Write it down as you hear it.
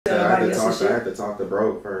somebody else and shit. I had to talk to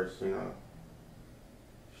bro first, you know.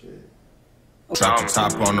 Shit. Top to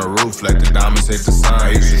top on the roof, let the diamonds hit the sun.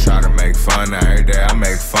 I used to try to make fun, now every day I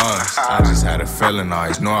make fun. I just had a feeling, I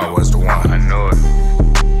always knew I was the one. I know it.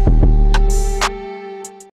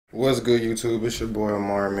 What's good, YouTube? It's your boy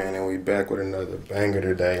amvrr, man, and we back with another banger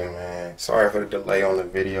today, man. Sorry for the delay on the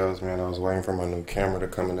videos, man. I was waiting for my new camera to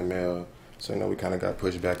come in the mail. So, you know, we kind of got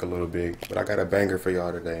pushed back a little bit. But I got a banger for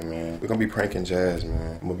y'all today, man. We're going to be pranking Jazz,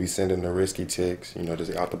 man. I'm going to be sending the risky texts, you know,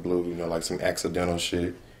 just out the blue, you know, like some accidental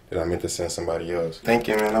shit that I meant to send somebody else.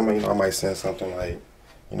 Thinking, man, I might send something like,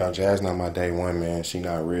 you know, Jazz not my day one, man. She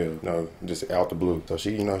not real. You know, just out the blue. So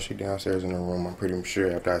she, you know, she downstairs in the room. I'm pretty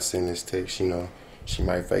sure after I send this text, you know, she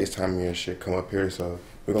might FaceTime me and shit, come up here. So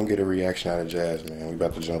we're going to get a reaction out of Jazz, man. We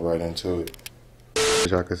about to jump right into it. As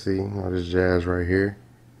y'all can see, you know, this Jazz right here.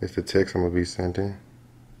 It's the text I'm gonna be sending.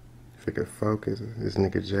 If it could focus, this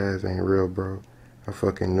nigga Jazz ain't real, bro. I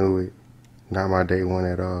fucking knew it. Not my day one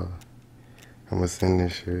at all. I'm gonna send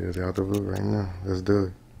this shit. It's out the blue right now. Let's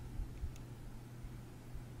do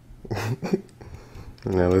it.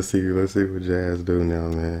 Now let's see what Jazz do now,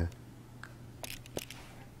 man.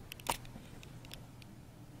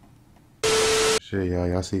 Shit,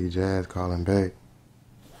 y'all see Jazz calling back.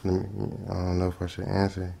 I don't know if I should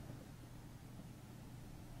answer.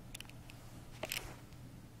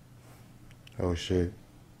 Oh shit,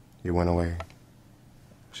 you went away.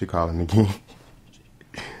 She calling again.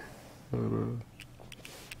 Hold on.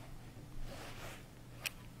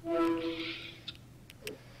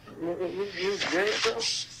 You good, bro?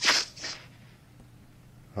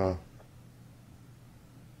 Huh?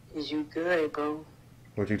 Is you good, bro?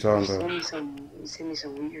 What you talking about? You send me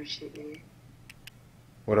some weird shit, man.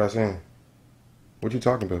 What I seen? What you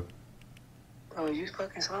talking about? Bro, is you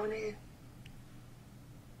fucking slow, nigga?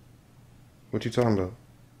 What you talking about?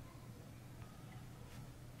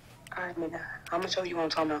 Alright, nigga. How much of you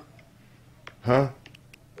want to talk about? Huh?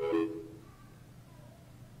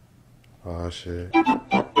 Oh shit. Bro,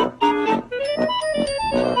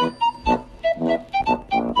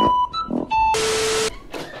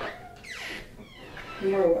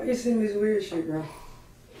 why you send me this weird shit, bro?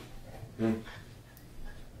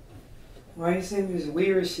 Why you send me this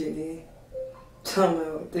weird shit, man? Talking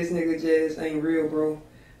about this nigga Jazz ain't real, bro.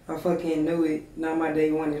 I fucking knew it. Not my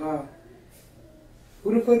day one at all.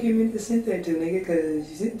 Who the fuck you meant to send that to, nigga? Cause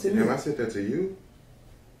you sent it to me. Damn, I sent that to you?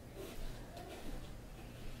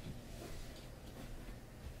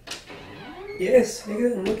 Yes,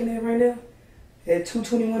 nigga. I'm looking at it right now. At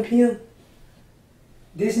 2:21 p.m.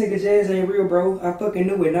 This nigga Jazz ain't real, bro. I fucking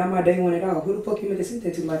knew it. Not my day one at all. Who the fuck you meant to send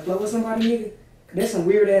that to? Like, flow with somebody, nigga? Cause that's some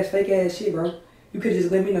weird ass, fake ass shit, bro. You could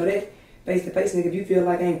just let me know that face to face, nigga. If you feel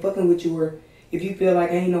like I ain't fucking with you, or if you feel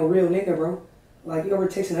like I ain't no real nigga, bro. Like, you over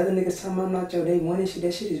texting other niggas telling me I'm not your day one and shit.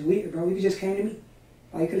 That shit is weird, bro. You just came to me.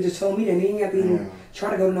 Like, you could have just told me that. You ain't have to even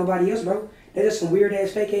try to go to nobody else, bro. That's just some weird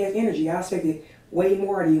ass, fake ass energy. I expected way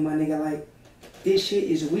more out of you, my nigga. Like, this shit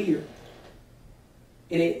is weird.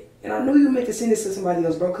 And I knew you meant to send this to somebody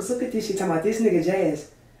else, bro. Cause look at this shit talking about this nigga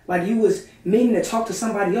Jazz. Like, you was meaning to talk to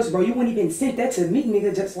somebody else, bro. You wouldn't even send that to me,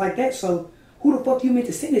 nigga, just like that. So, who the fuck you meant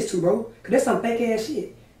to send this to, bro? Cause that's some fake ass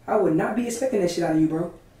shit. I would not be expecting that shit out of you,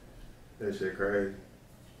 bro. That shit crazy.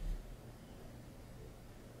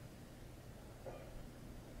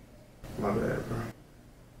 My bad, bro.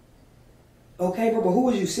 Okay, bro, but who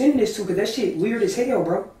was you sending this to? Cause that shit weird as hell,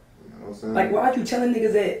 bro. Like, why are you telling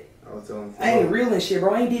niggas that I ain't real and shit,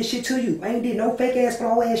 bro? I ain't did shit to you. I ain't did no fake ass,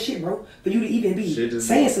 flaw ass shit, bro. For you to even be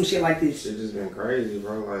saying some shit like this. Shit just been crazy,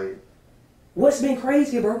 bro. Like, what's been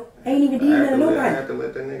crazy, bro? I ain't even did nothing to nobody. I have to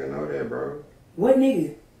let that nigga know that, bro. What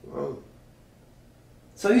nigga? Whoa.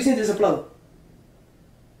 So you sent this to Flo?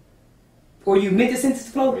 Or you meant to send this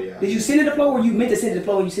to Flo? Yeah, did you send it to Flo, or you meant to send it to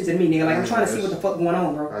Flo and you sent it to me, nigga? Like, I'm trying to see what the fuck going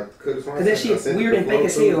on, bro. Cause that shit's weird and fake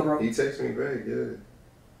as hell, bro. He texted me back, yeah.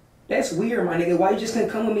 That's weird, my nigga. Why you just couldn't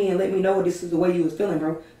come with me and let me know this is the way you was feeling,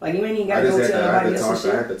 bro? Like, you ain't even gotta go tell nobody else and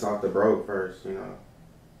shit. I had to talk to bro first, you know.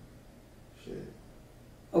 Shit.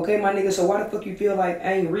 Okay, my nigga, so why the fuck you feel like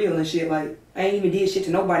I ain't real and shit? Like, I ain't even did shit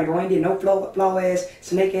to nobody, bro. I ain't did no flaw ass,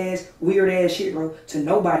 snake ass, weird ass shit, bro, to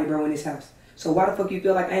nobody, bro, in this house. So why the fuck you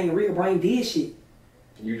feel like I ain't real, bro? I ain't did shit.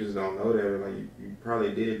 You just don't know that. Like, you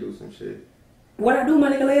probably did do some shit. What I do, my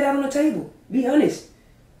nigga, lay it out on the table. Be honest.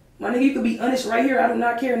 My nigga, you could be honest right here. I do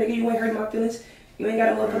not care, nigga. You ain't hurt my feelings. You ain't got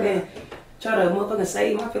to motherfucking try to motherfucking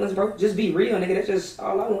save my feelings, bro. Just be real, nigga. That's just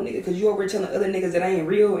all I want, nigga. Cause you over here telling other niggas that I ain't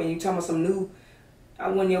real and you talking about some new, I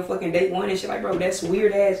won your fucking date one and shit. Like, bro, that's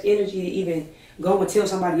weird ass energy to even go and tell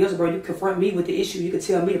somebody else, bro. You confront me with the issue. You could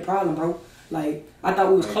tell me the problem, bro. Like, I thought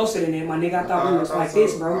we was closer than that, my nigga. I thought we was like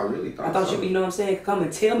this, bro. I thought you know what I'm saying, could come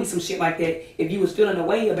and tell me some shit like that if you was feeling a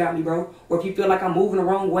way about me, bro. Or if you feel like I'm moving the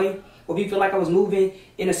wrong way. Or if you feel like I was moving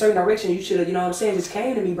in a certain direction, you should have, you know what I'm saying, just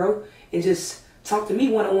came to me, bro. And just talk to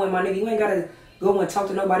me one-on-one, my nigga. You ain't gotta go and talk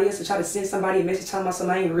to nobody else and try to send somebody a message talking about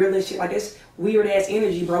somebody ain't real and shit. Like, that's weird-ass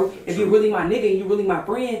energy, bro. If you're really my nigga and you really my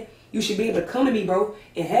friend, you should be able to come to me, bro,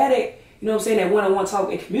 and have that, you know what I'm saying, that one-on-one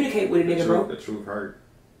talk and communicate with a nigga, bro. The truth hurt.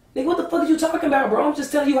 Nigga, what the fuck are you talking about, bro? I'm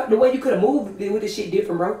just telling you the way you could have moved with this shit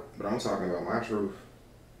different, bro. But I'm talking about my truth.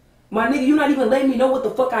 My nigga, you not even letting me know what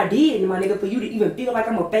the fuck I did, my nigga, for you to even feel like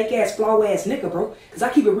I'm a fake-ass, flaw-ass nigga, bro. Because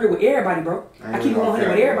I keep it real with everybody, bro. I keep it 100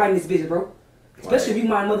 with everybody in this bitch, bro. Especially if you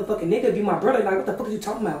my motherfucking nigga, if you my brother, like, what the fuck are you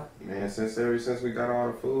talking about? Man, ever since we got all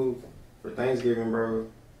the food for Thanksgiving, bro,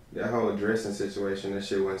 that whole dressing situation, that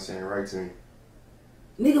shit wasn't saying right to me.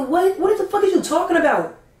 Nigga, what the fuck are you talking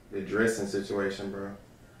about? The dressing situation, bro.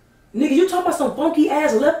 Nigga, you talking about some funky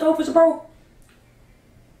ass leftovers, bro?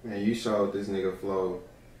 Man, you showed this nigga Flo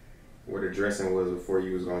where the dressing was before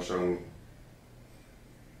you was gonna show me.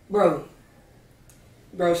 Bro,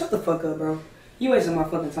 shut the fuck up, bro. You wasting my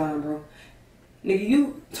fucking time, bro. Nigga,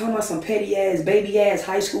 you talking about some petty ass, baby ass,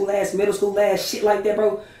 high school ass, middle school ass shit like that,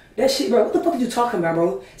 bro. That shit, bro, what the fuck are you talking about,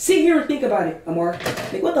 bro? Sit here and think about it, Amar.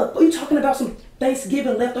 Nigga, what the fuck? You talking about some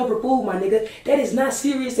Thanksgiving leftover food, my nigga? That is not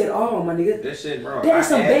serious at all, my nigga. That shit, bro. That is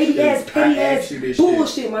some baby ass, petty ass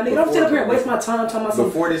bullshit, my nigga. Don't sit up here and waste my time talking about some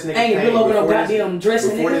before this nigga ain't real over no goddamn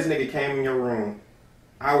dressing, before nigga. this nigga came in your room,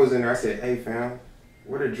 I was in there. I said, "Hey, fam,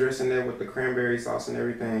 where the dressing there with the cranberry sauce and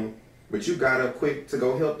everything?" But you got up quick to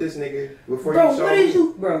go help this nigga before bro, you showed what is me.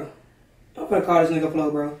 you, bro? I'm gonna call this nigga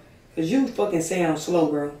Flo, bro. Cause you fucking sound slow,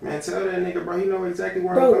 bro. Man, tell that nigga, bro, he know exactly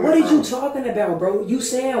where bro, I'm coming what from. What are you talking about, bro? You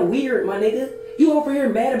sound weird, my nigga. You over here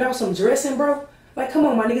mad about some dressing, bro? Like, come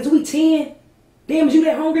on, my niggas, we 10. Damn, is you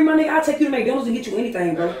that hungry, my nigga? I'll take you to McDonald's and get you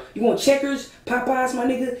anything, bro. You want Checkers, Popeyes, my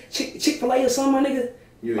nigga? Chick-fil-A or something, my nigga?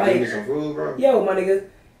 You like, give me some food, bro? Yo, my nigga.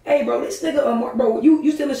 Hey, bro, this nigga, bro,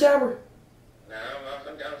 you still in the shower? Nah,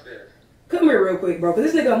 I'm downstairs. Come here real quick, bro, because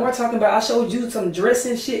this nigga Amar talking about I showed you some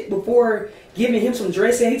dressing shit before giving him some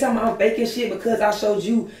dressing. He talking about I'm faking shit because I showed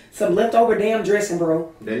you some leftover damn dressing,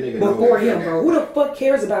 bro. That nigga before him, bro. Who the fuck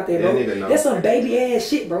cares about that, bro? That That's some baby ass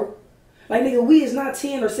shit, bro. Like, nigga, we is not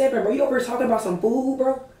 10 or 7, bro. You over here talking about some food,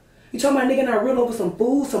 bro? You talking about nigga not real over some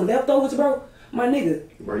food, some leftovers, bro? My nigga.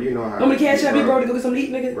 Bro, you know how. I'm gonna catch up, bro, to go get some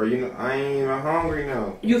meat, nigga. Bro, you know, I ain't even hungry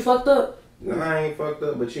now. You fucked up? No, I ain't fucked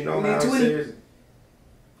up, but you know how 20? serious.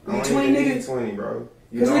 You 20, nigga? 20, bro.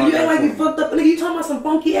 Cause nigga, you act like you fucked up. Nigga, you talking about some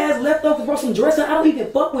funky ass leftovers, bro, some dressing. I don't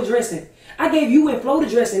even fuck with dressing. I gave you and Flo the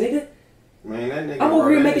dressing, nigga. Man, that nigga. I'm over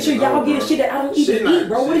here making sure y'all getting shit that I don't even eat,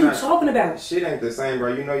 bro. What are you talking about? Shit ain't the same,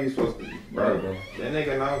 bro. You know you supposed to, bro. That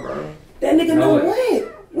nigga know, bro. That nigga know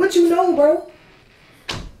what? What you know, bro?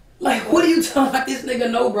 Like, what are you talking about? This nigga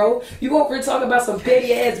know, bro. You over here talking about some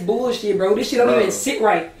petty ass bullshit, bro. This shit don't even sit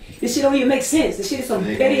right. This shit don't even make sense. This shit is some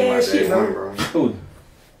petty ass shit, bro. Who?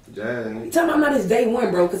 Jazz. You talking about I'm not his day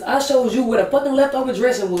one, bro, because I showed you what a fucking leftover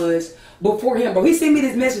dressing was before him, bro. He sent me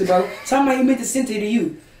this message, bro, talking about he meant to send it to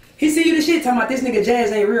you. He sent you the shit talking about this nigga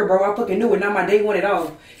Jazz ain't real, bro. I fucking knew it, not my day one at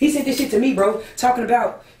all. He sent this shit to me, bro, talking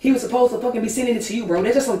about he was supposed to fucking be sending it to you, bro.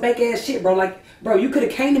 That's just some fake ass shit, bro. Like, bro, you could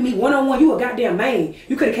have came to me one-on-one. You a goddamn man.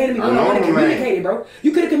 You could have came to me one-on-one and communicated, bro.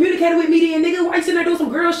 You could have communicated with me then, nigga. Why you sitting there doing some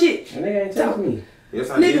girl shit? And nigga ain't text me. Yes,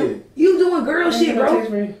 I nigga, did. You doing girl shit, bro.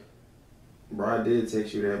 Text me. Bro, I did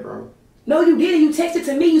text you that, bro. No, you didn't. You texted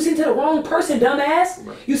to me. You sent it to the wrong person, dumbass.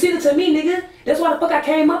 Bro. You sent it to me, nigga. That's why the fuck I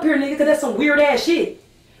came up here, nigga, because that's some weird ass shit.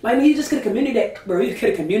 Like, nigga, you just could have communicated that, bro. You could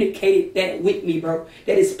have communicated that with me, bro.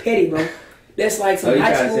 That is petty, bro. That's like some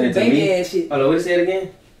high school baby ass shit. Hold on, what he said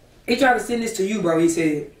again? He tried to send this to you, bro. He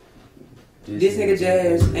said, this nigga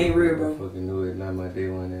Jazz ain't real, bro. I fucking knew it, not my day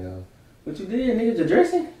one at all. What you did, nigga? The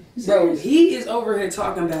dressing? Bro, he is over here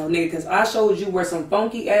talking about, nigga, because I showed you where some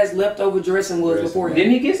funky ass leftover dressing was before him.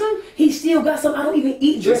 Didn't he get some? He still got some. I don't even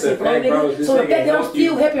eat dressing, bro, nigga. So the fact that I'm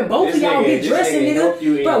still helping both of y'all get dressing,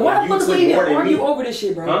 nigga. Bro, why the fuck do we even argue over this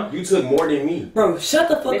shit, bro? Huh? You took more than me. Bro, shut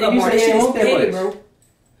the fuck up, bro. This shit is petty, bro.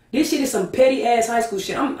 This shit is some petty ass high school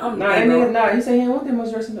shit. I'm nah, that nigga, nah, he said he didn't want that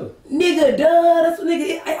much dressing though. Nigga, duh, that's what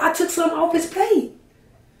nigga. I took some off his plate.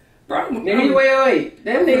 Bro, nigga, wait.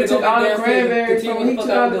 That nigga took all the cranberry from, he took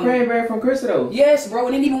all the cranberry from Crystal though. Yes, bro,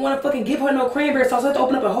 and didn't even want to fucking give her no cranberry sauce. I had to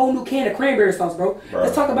open up a whole new can of cranberry sauce, bro.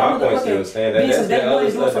 Let's talk about motherfucking being some day one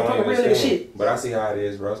and doing some fucking real nigga shit. But I see how it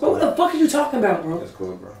is, bro. But what the fuck are you talking about, bro? That's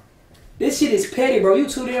cool, bro. This shit is petty, bro. You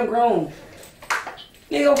too damn grown.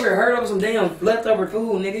 Nigga over here hurt over some damn leftover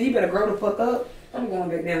food, nigga. You better grow the fuck up. I'm going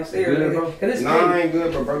back downstairs, Good, nigga. bro? Cause it's Nah, I petty. ain't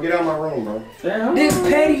good, but bro, get out my room, bro. Damn. This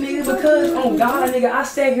petty, nigga, because on God, nigga, I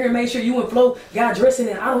sat here and made sure you and Flo got dressing,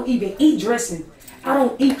 and I don't even eat dressing. I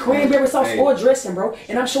don't eat cranberry sauce or dressing, bro.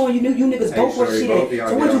 And I'm showing you niggas both for shit at.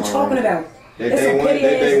 So what you talking about? That's some petty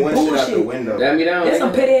ass bullshit. Dap me down. That's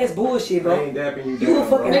some petty ass bullshit, bro. I ain't dapping you You down, a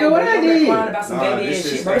fucking bro. Nigga, what I did? crying about some baby ass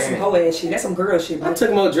shit, bro. That's some hoe ass shit. That's some girl shit, bro. I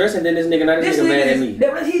took more dressing than this nigga. Now this nigga mad at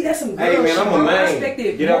me. That's some girl Hey, man, shit, I'm a bro. I man.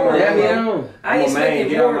 expected Get out more my of Dap you, me bro. down. I I'm a man. expected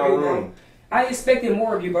Get more out my of you, bro. room. I expected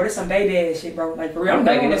more of you, bro. That's some baby ass shit, bro. Like, for real. I'm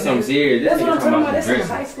thinking that's some serious. That's what I'm talking about. That's some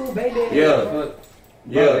dressing. high school baby ass. Yeah. Bro,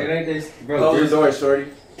 Yeah. it ain't this. Bro, Close the door, shorty.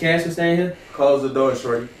 Cash was staying here. Close the door,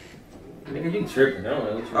 shorty. Nigga, you tripping? I don't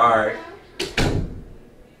know what you. Alright.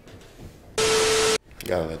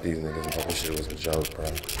 Gotta let these niggas know this shit was a joke, bro.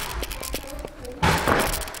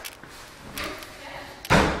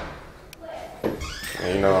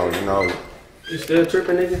 And you know. You still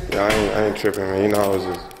tripping, nigga? Yeah, I ain't tripping, man. You know, I was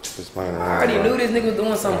just playing around. I already bro. knew this nigga was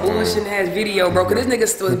doing some bullshit ass video, bro. Cause this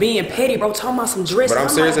nigga was being petty, bro. Talking about some dressing. But I'm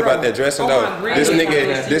serious like, about bro, that dressing oh though. my This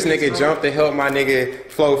granddad, nigga jumped to help my nigga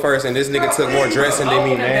Flo first, and this nigga took more dressing than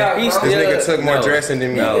me, man. This This nigga took more dressing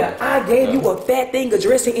than me. Nigga, I gave you a fat thing of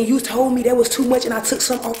dressing, and you told me that was too much, and I took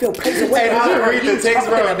some off your plate. What Hey, the did you fuck are read the text, talking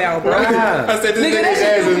bro? about, bro? I said this nigga that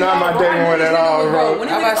shit ass is not my bro. day one at all, bro. When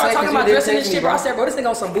this I'm nigga about to start say, talking 'cause about you dressing did this text me, shit, bro, I bro. said, bro, this nigga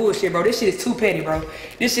on some bullshit, bro. This shit is too petty, bro.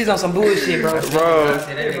 This shit's on some bullshit, bro. Bro,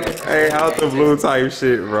 hey, out the blue type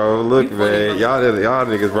shit, bro. Look, man, y'all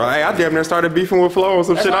niggas, bro. Hey, I damn near started beefing with Flo on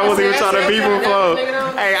some shit. I wasn't even trying to beef with Flo.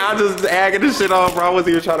 Hey, I just agging this shit off, bro. I wasn't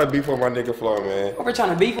even trying to beef with my nigga Flo, man. We're trying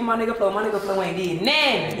to beef with my nigga Flo. My nigga Flo ain't did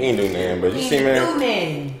nothing. He ain't do nothing, but you He see, ain't man. do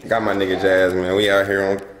nothing. Got my nigga Jazz, man. We out here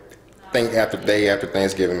on day after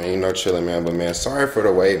Thanksgiving, man. You know, chilling, man. But man, sorry for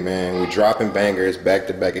the wait, man. We dropping bangers back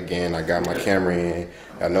to back again. I got my camera in.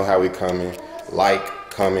 I know how we coming. Like,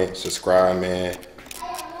 comment, subscribe, man.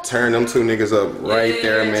 Turn them two niggas up right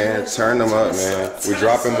there, man. Turn them up, man. We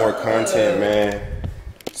dropping more content, man.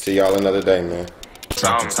 See y'all another day, man.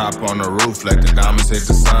 Drop the top on the roof, let the diamonds hit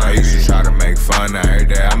the sun. I used to try to make fun, now every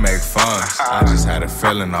day I make fun. I just had a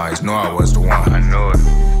feeling, I always knew I was the one. I knew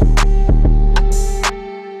it.